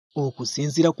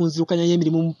Okusinziira ku nzirukanya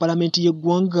y'emirimu mu palamenti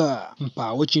y'eggwanga,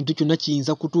 mpaawo kintu kyonna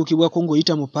kiyinza kutuukibwako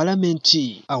ng'oyita mu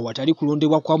palamenti awatali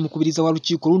kulondebwa kwa mukubiriza wa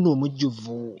lukiiko luno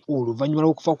omujjuvu. Oluvannyuma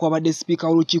lw'okufa kw'abadde sipiika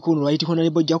w'olukiiko luno Right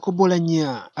Honorable Jacob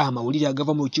Okulonda, amawulire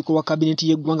agava mu lukiiko lwa kabineti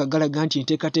y'eggwanga galaga nti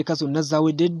enteekateeka zonna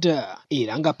zaawedde dda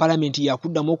era nga palamenti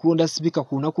yakuddamu okulonda sipiika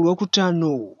ku lunaku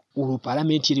lw'okutaano. Olwo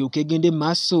palamenti eryoke egende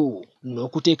maaso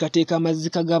n'okuteekateeka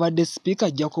amazika g'abadde sipiika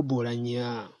Jacob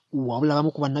Okulonda. Wabula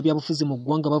abamu ku bannabyabufuzi mu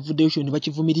ggwanga bavuddeyo kino ne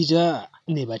bakivumirira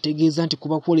ne bategeeza nti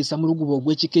kuba kwolesa mu luguba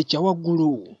ogw'ekika ekya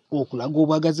waggulu okulaga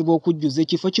obwagazi bw'okujjuza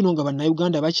ekifo kino nga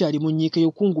bannayuganda bakyali mu nnyiike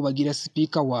y'okungubagira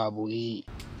sipiika waabwe.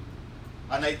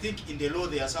 And I think in the law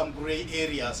there are some grey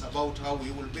areas about how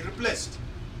we will be replaced.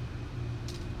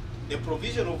 The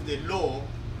provision of the law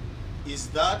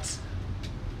is that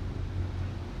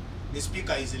the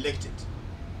speaker is elected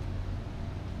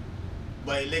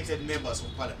by elected members of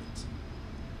parliament.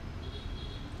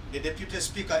 The deputy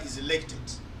speaker is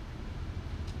elected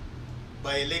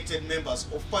by elected members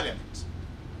of parliament.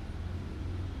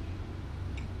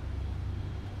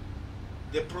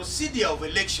 The procedure of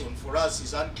election for us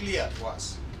is unclear to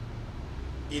us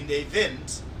in the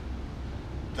event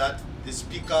that the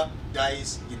speaker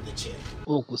dies in the chair.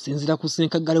 Okusinziira ku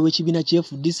ssenkaggale w'ekibiina kya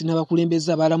FDC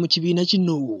n'abakulembeze abalala mu kibiina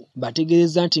kino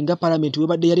bategeereza nti nga palamenti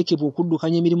webadde yalekebwa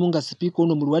okuddukanya emirimu nga sipiika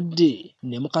ono mulwadde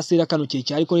ne mu kaseera kano kye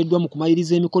kyalikoleddwa mu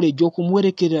kumaliriza emikolo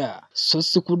egy'okumuwerekera so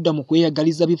si kudda mu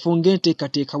kweyagaliza bifo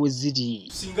ng'enteekateeka we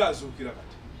ziri. Singa azuukira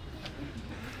kati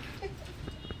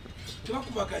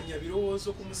tebakubaganya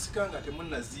birowoozo ku musika nga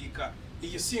temunnaziika,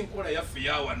 eyo si nkola yaffe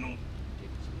ya wano.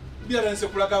 Byalanse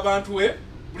kulaga abantu we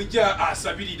bulijja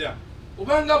asabirira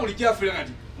obanga bulijja afiranga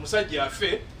nti musajja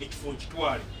afe ekifo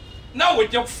kitwale naawe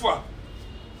ojja kufa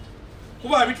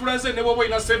kuba abitulaze ne bwoba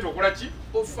olina ssente okola ki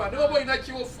ofa, ne bwoba olina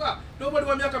ki ofa, ne bwoba oli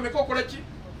wa myaka meka okola ki.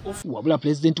 Wabula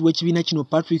pulezidenti w'ekibiina kino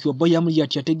Patrick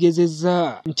Oboyamuliyat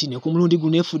yategeezezza nti ne ku mulundi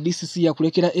guno FDC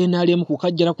yakulekera NRM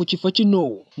kukajjala ku kifo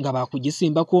kino nga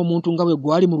baakugisimbako omuntu nga bwe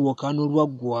gwali mu lwokaano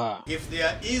lwaggwa. If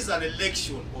there is an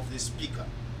election of the speaker,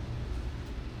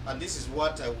 and this is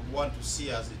what I would want to see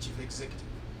as the chief executive,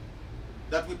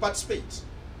 that we participate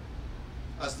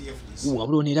as the FDC.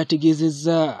 Wabula ono era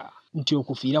ategeezezza nti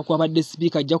okufiira kw'abadde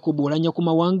sipiika Jacob Okulonda ku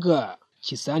mawanga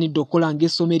kisaanidde okukola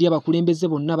ng'essomo eri abakulembeze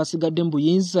bonna abasigadde mu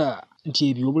buyinza nti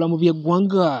ebyobulamu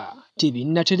by'eggwanga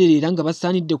tebinnaterera nga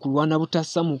basaanidde kulwana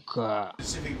butasamuka.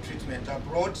 Receiving treatment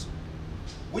abroad,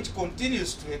 which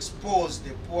continues to expose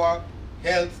the poor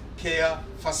health care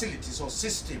facilities or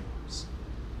systems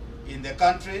in the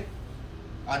country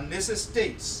and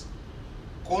necessitates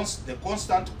the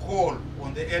constant call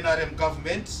on the NRM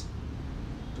government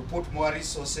to put more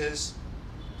resources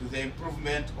to the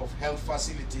improvement of health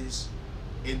facilities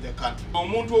in the country.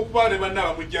 Omuntu okubaale banna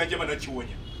bamujjanjaba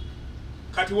nakiwonya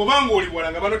kati wobanga oli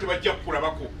wala nga bano tebajja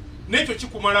kukulabako n'ekyo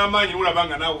kikumala amaanyi n'olaba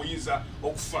nga naawe oyinza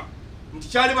okufa nti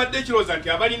kyali badde ekirowooza nti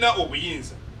abalina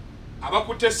obuyinza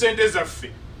abakutte ssente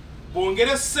zaffe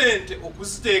bongere ssente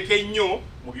okuziteeka ennyo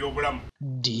mu byobulamu.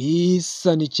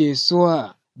 Disani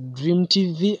Kyeswa, Dream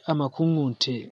TV amakungunte.